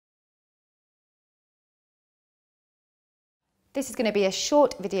This is going to be a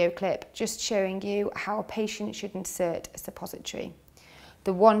short video clip just showing you how a patient should insert a suppository.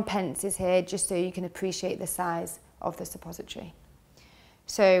 The 1p is here just so you can appreciate the size of the suppository.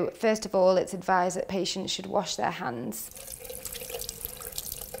 So first of all, it's advised that patients should wash their hands.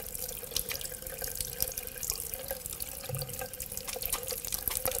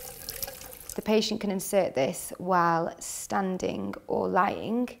 The patient can insert this while standing or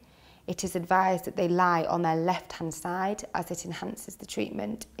lying. It is advised that they lie on their left-hand side as it enhances the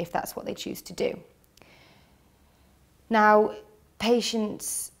treatment if that's what they choose to do. Now,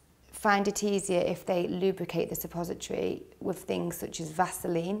 patients find it easier if they lubricate the suppository with things such as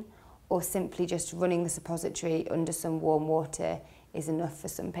Vaseline, or simply just running the suppository under some warm water is enough for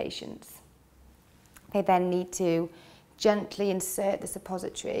some patients. They then need to gently insert the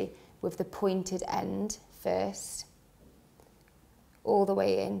suppository with the pointed end first, all the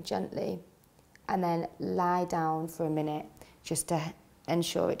way in gently, and then lie down for a minute just to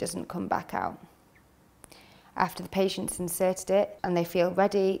ensure it doesn't come back out. After the patient's inserted it and they feel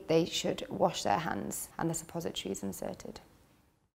ready, they should wash their hands and the suppository is inserted.